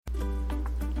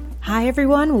Hi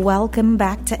everyone, welcome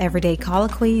back to Everyday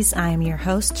Colloquies. I am your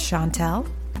host, Chantel.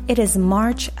 It is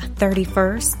March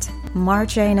 31st.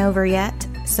 March ain't over yet,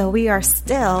 so we are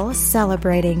still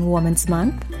celebrating Women's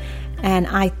Month, and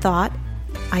I thought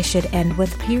I should end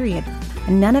with period.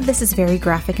 None of this is very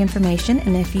graphic information,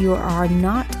 and if you are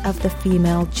not of the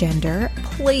female gender,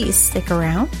 please stick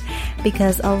around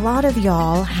because a lot of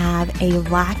y'all have a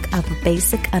lack of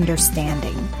basic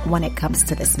understanding when it comes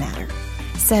to this matter.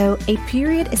 So a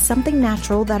period is something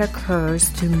natural that occurs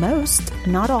to most,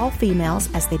 not all females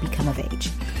as they become of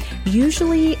age,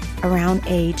 usually around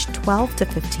age 12 to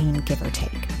 15, give or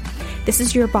take. This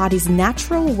is your body's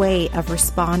natural way of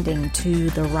responding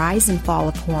to the rise and fall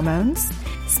of hormones,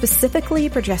 specifically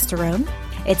progesterone.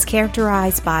 It's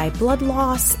characterized by blood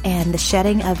loss and the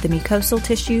shedding of the mucosal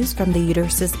tissues from the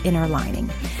uterus's inner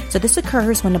lining. So this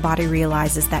occurs when the body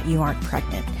realizes that you aren't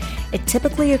pregnant. It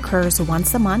typically occurs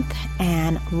once a month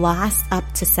and lasts up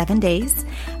to 7 days.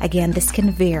 Again, this can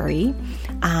vary,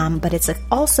 but it's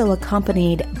also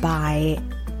accompanied by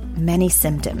many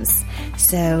symptoms.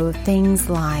 So things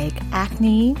like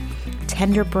acne,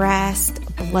 tender breast,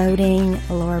 bloating,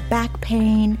 lower back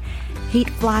pain, heat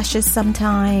flashes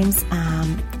sometimes,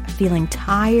 feeling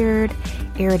tired,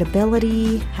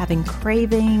 irritability, having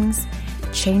cravings,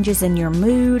 changes in your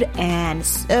mood, and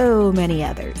so many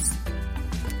others.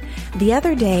 The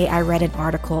other day, I read an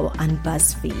article on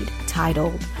BuzzFeed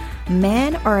titled,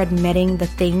 "Men are admitting the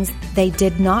things they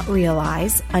did not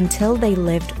realize until they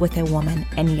lived with a woman,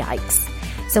 and yikes."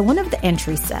 So one of the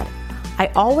entries said, "I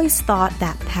always thought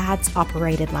that pads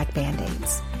operated like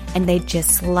Band-Aids, and they'd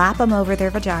just slap them over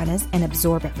their vaginas and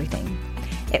absorb everything.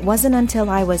 It wasn't until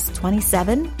I was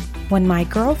 27 when my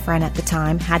girlfriend at the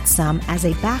time had some as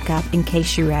a backup in case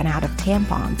she ran out of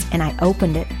tampons, and I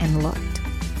opened it and looked.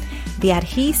 The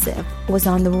adhesive was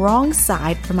on the wrong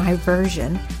side for my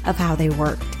version of how they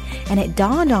worked, and it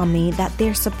dawned on me that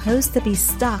they're supposed to be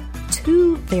stuck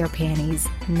to their panties,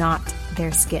 not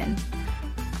their skin."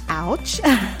 Ouch.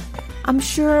 I'm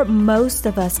sure most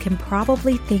of us can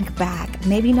probably think back,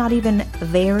 maybe not even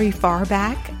very far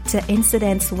back, to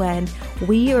incidents when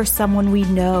we or someone we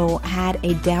know had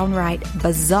a downright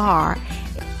bizarre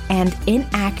and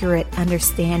inaccurate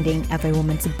understanding of a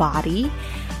woman's body,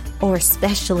 or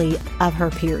especially of her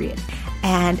period.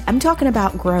 And I'm talking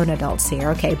about grown adults here,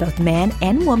 okay, both men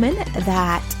and women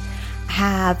that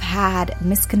have had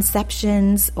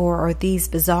misconceptions or these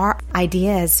bizarre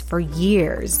ideas for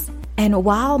years. And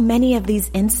while many of these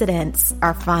incidents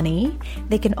are funny,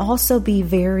 they can also be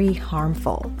very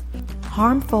harmful.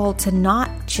 Harmful to not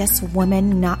just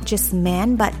women, not just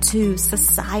men, but to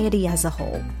society as a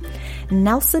whole.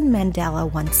 Nelson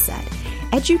Mandela once said,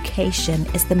 "Education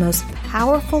is the most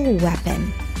powerful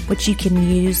weapon which you can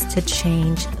use to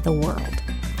change the world."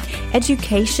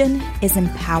 Education is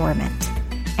empowerment.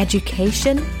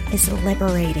 Education is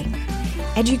liberating.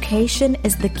 Education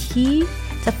is the key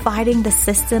to fighting the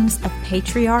systems of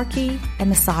patriarchy and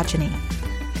misogyny.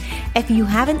 If you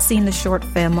haven't seen the short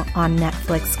film on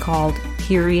Netflix called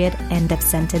Period, End of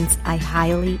Sentence, I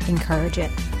highly encourage it.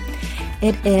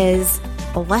 It is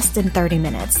less than 30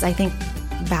 minutes, I think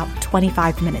about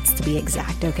 25 minutes to be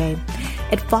exact, okay?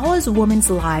 It follows women's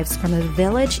lives from a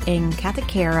village in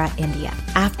Kathakera, India,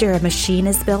 after a machine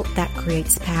is built that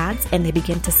creates pads and they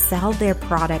begin to sell their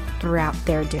product throughout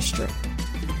their district.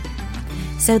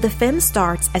 So the film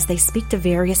starts as they speak to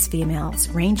various females,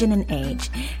 ranging in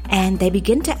age, and they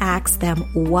begin to ask them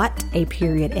what a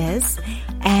period is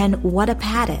and what a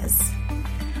pad is.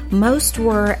 Most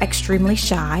were extremely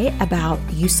shy about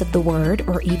use of the word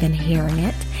or even hearing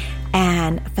it,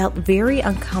 and felt very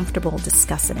uncomfortable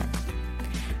discussing it.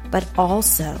 But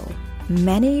also,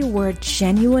 many were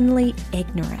genuinely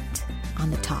ignorant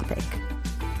on the topic.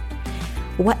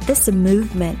 What this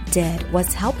movement did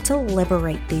was help to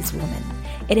liberate these women.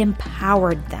 It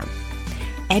empowered them.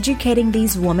 Educating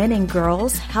these women and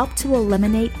girls helped to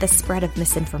eliminate the spread of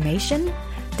misinformation,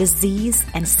 disease,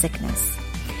 and sickness.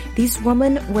 These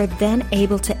women were then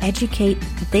able to educate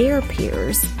their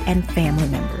peers and family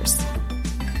members.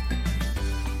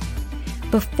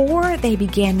 Before they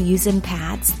began using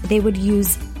pads, they would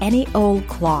use any old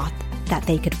cloth that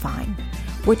they could find,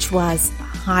 which was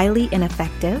highly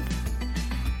ineffective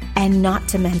and not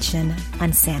to mention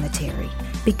unsanitary.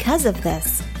 Because of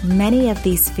this, many of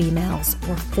these females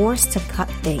were forced to cut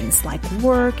things like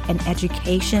work and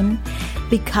education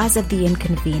because of the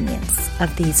inconvenience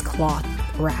of these cloth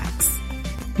rags.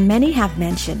 Many have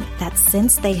mentioned that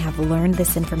since they have learned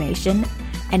this information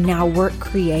and now work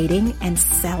creating and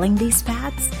selling these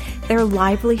pads, their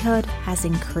livelihood has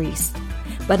increased.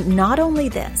 But not only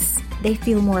this, they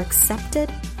feel more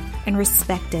accepted and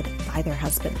respected by their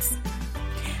husbands.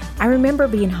 I remember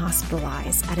being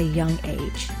hospitalized at a young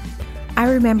age.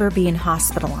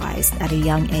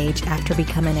 After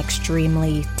becoming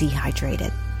extremely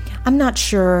dehydrated. I'm not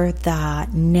sure the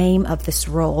name of this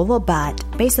role,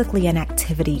 but basically an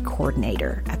activity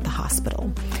coordinator at the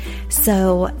hospital.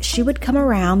 So she would come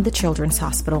around the children's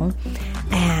hospital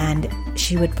and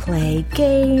she would play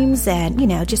games and,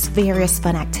 just various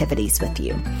fun activities with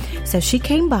you. So she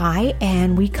came by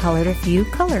and we colored a few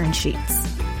coloring sheets.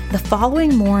 The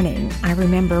following morning, I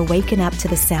remember waking up to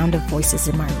the sound of voices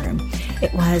in my room.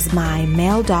 It was my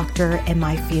male doctor and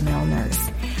my female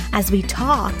nurse. As we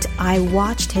talked, I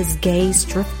watched his gaze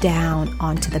drift down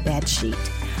onto the bed sheet.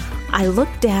 I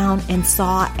looked down and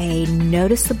saw a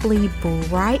noticeably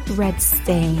bright red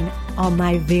stain on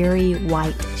my very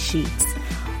white sheets.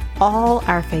 All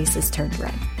our faces turned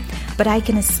red. But I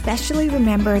can especially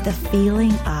remember the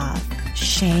feeling of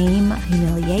shame,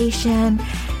 humiliation,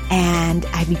 and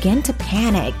I began to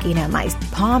panic. My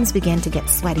palms began to get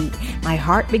sweaty. My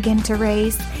heart began to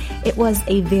race. It was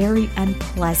a very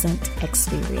unpleasant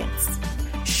experience.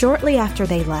 Shortly after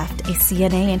they left, a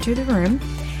CNA entered the room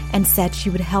and said she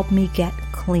would help me get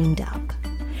cleaned up.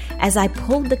 As I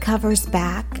pulled the covers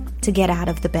back to get out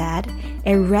of the bed,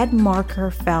 a red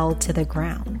marker fell to the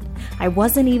ground. I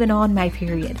wasn't even on my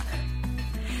period.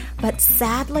 But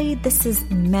sadly, this is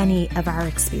many of our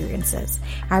experiences.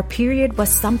 Our period was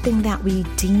something that we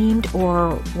deemed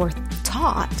or were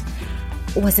taught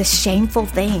was a shameful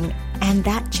thing, and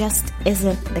that just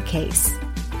isn't the case.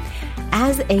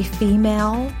 As a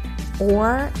female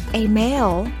or a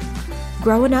male,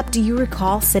 growing up, do you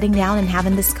recall sitting down and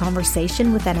having this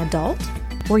conversation with an adult?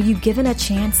 Were you given a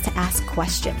chance to ask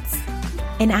questions?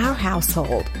 In our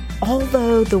household,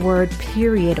 although the word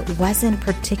period wasn't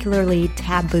particularly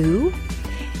taboo,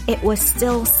 it was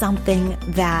still something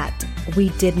that we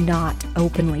did not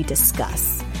openly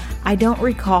discuss. I don't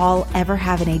recall ever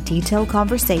having a detailed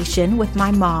conversation with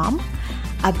my mom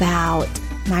about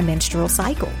my menstrual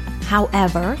cycle.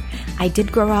 However, I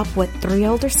did grow up with 3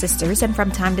 older sisters, and from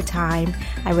time to time,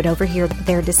 I would overhear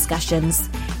their discussions,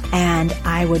 and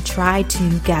I would try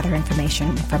to gather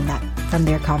information from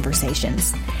their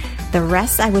conversations. The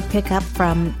rest I would pick up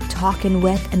from talking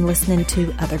with and listening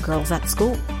to other girls at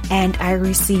school. And I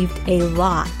received a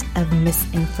lot of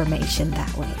misinformation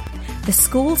that way. The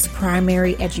school's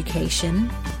primary education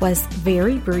was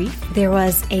very brief. There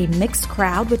was a mixed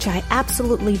crowd, which I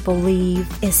absolutely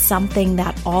believe is something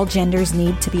that all genders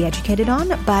need to be educated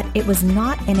on, but it was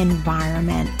not an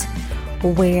environment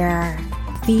where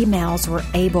females were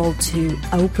able to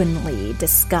openly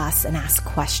discuss and ask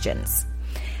questions.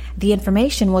 The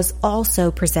information was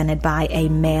also presented by a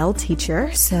male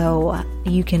teacher, so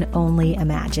you can only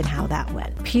imagine how that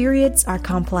went. Periods are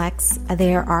complex.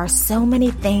 There are so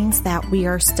many things that we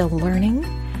are still learning.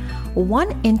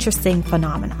 One interesting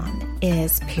phenomenon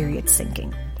is period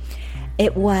syncing.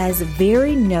 It was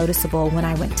very noticeable when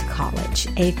I went to college.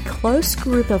 A close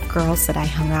group of girls that I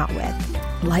hung out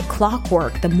with, like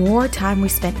clockwork, the more time we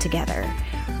spent together,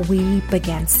 we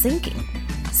began syncing.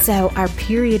 So our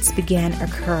periods began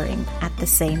occurring at the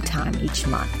same time each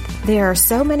month. There are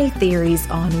so many theories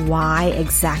on why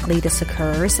exactly this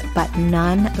occurs, but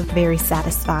none very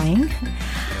satisfying.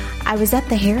 I was at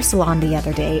the hair salon the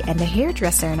other day, and the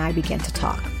hairdresser and I began to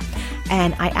talk.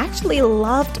 And I actually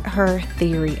loved her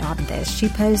theory on this. She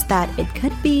posed that it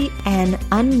could be an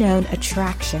unknown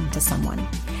attraction to someone.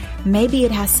 Maybe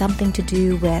it has something to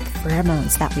do with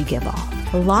pheromones that we give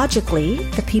off. Logically,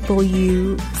 the people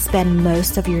you spend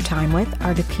most of your time with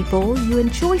are the people you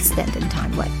enjoy spending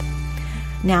time with.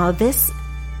 Now, this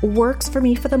works for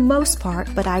me for the most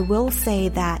part, but I will say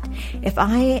that if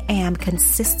I am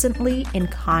consistently in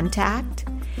contact,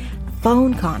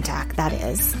 phone contact that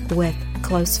is, with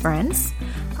close friends,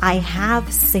 I have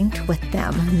synced with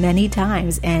them many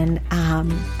times. And,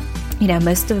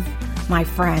 most of my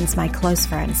friends, my close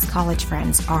friends, college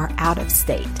friends are out of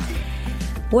state.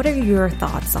 What are your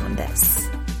thoughts on this?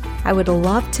 I would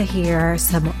love to hear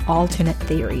some alternate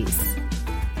theories.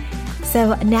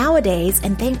 So nowadays,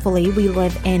 and thankfully, we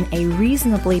live in a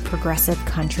reasonably progressive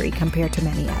country compared to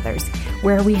many others,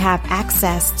 where we have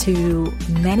access to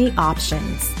many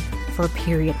options for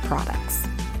period products.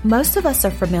 Most of us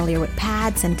are familiar with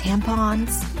pads and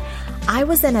tampons. I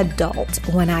was an adult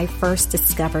when I first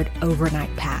discovered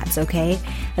overnight pads, okay?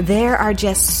 There are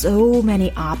just so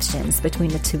many options between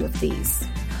the two of these.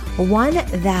 One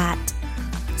that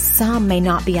some may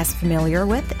not be as familiar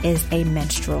with is a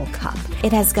menstrual cup.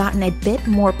 It has gotten a bit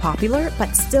more popular,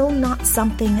 but still not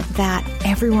something that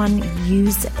everyone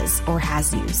uses or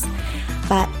has used.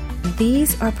 But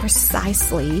These are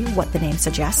precisely what the name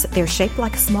suggests. They're shaped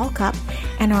like a small cup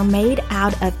and are made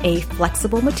out of a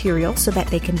flexible material so that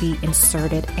they can be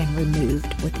inserted and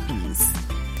removed with ease.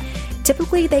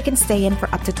 Typically, they can stay in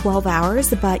for up to 12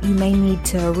 hours, but you may need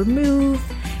to remove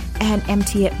and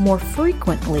empty it more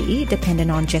frequently,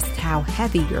 depending on just how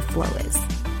heavy your flow is.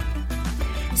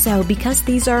 So because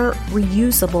these are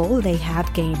reusable, they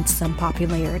have gained some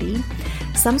popularity.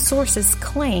 Some sources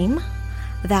claim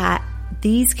that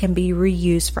these can be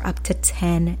reused for up to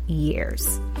 10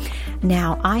 years.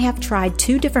 Now, I have tried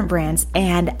 2 different brands,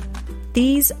 and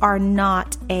these are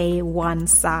not a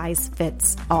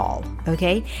one-size-fits-all,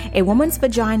 okay? A woman's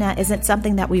vagina isn't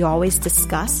something that we always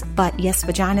discuss, but yes,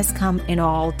 vaginas come in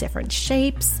all different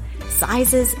shapes,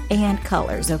 sizes, and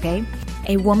colors, okay?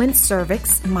 A woman's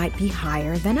cervix might be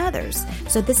higher than others,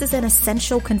 so this is an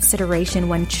essential consideration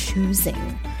when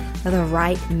choosing the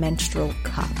right menstrual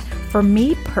cup. For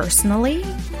me personally,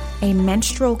 a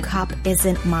menstrual cup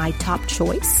isn't my top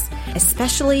choice,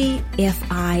 especially if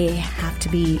I have to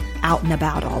be out and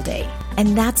about all day.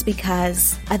 And that's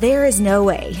because there is no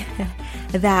way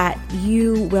that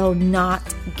you will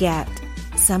not get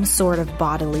some sort of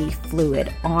bodily fluid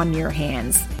on your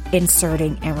hands,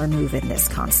 inserting and removing this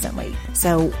constantly.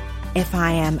 So if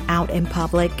I am out in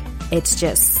public, it's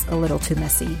just a little too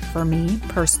messy for me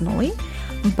personally.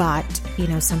 But,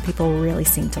 some people really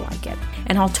seem to like it.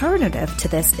 An alternative to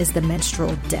this is the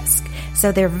menstrual disc.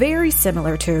 So they're very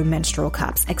similar to menstrual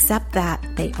cups, except that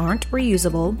they aren't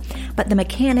reusable, but the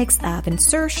mechanics of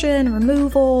insertion,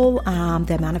 removal,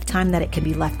 the amount of time that it can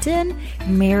be left in,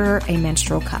 mirror a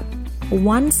menstrual cup.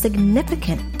 One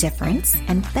significant difference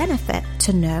and benefit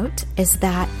to note is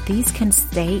that these can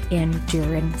stay in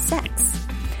during sex.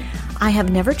 I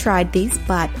have never tried these,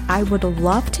 but I would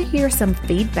love to hear some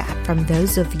feedback from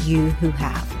those of you who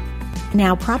have.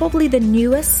 Now, probably the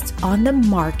newest on the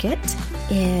market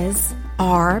is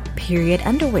our period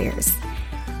underwears.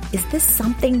 Is this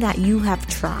something that you have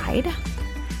tried?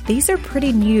 These are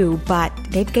pretty new, but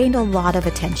they've gained a lot of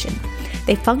attention.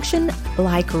 They function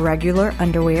like regular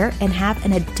underwear and have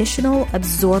an additional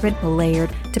absorbent layer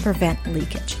to prevent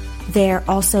leakage. They're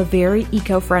also very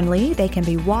eco-friendly. They can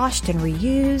be washed and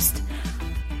reused.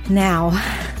 Now,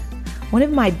 one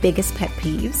of my biggest pet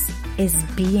peeves is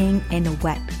being in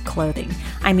wet clothing.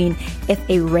 I mean, if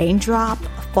a raindrop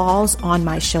falls on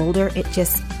my shoulder, it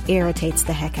just irritates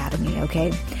the heck out of me,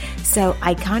 okay? So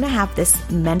I kind of have this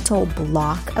mental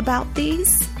block about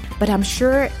these, but I'm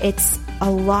sure it's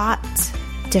a lot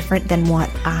different than what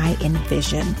I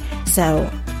envision.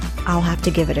 So I'll have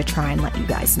to give it a try and let you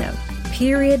guys know.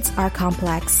 Periods are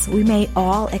complex. We may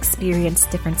all experience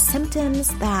different symptoms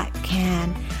that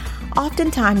can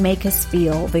oftentimes make us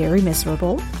feel very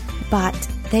miserable, but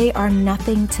they are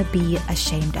nothing to be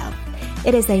ashamed of.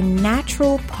 It is a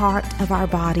natural part of our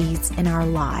bodies and our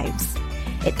lives.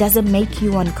 It doesn't make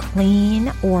you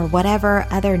unclean or whatever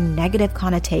other negative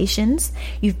connotations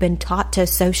you've been taught to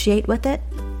associate with it.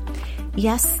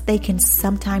 Yes, they can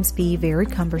sometimes be very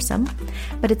cumbersome,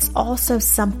 but it's also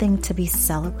something to be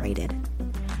celebrated.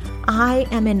 I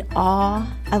am in awe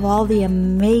of all the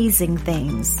amazing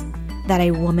things that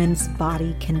a woman's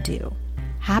body can do.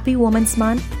 Happy Women's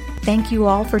Month. Thank you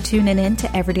all for tuning in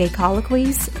to Everyday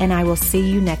Colloquies, and I will see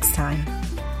you next time.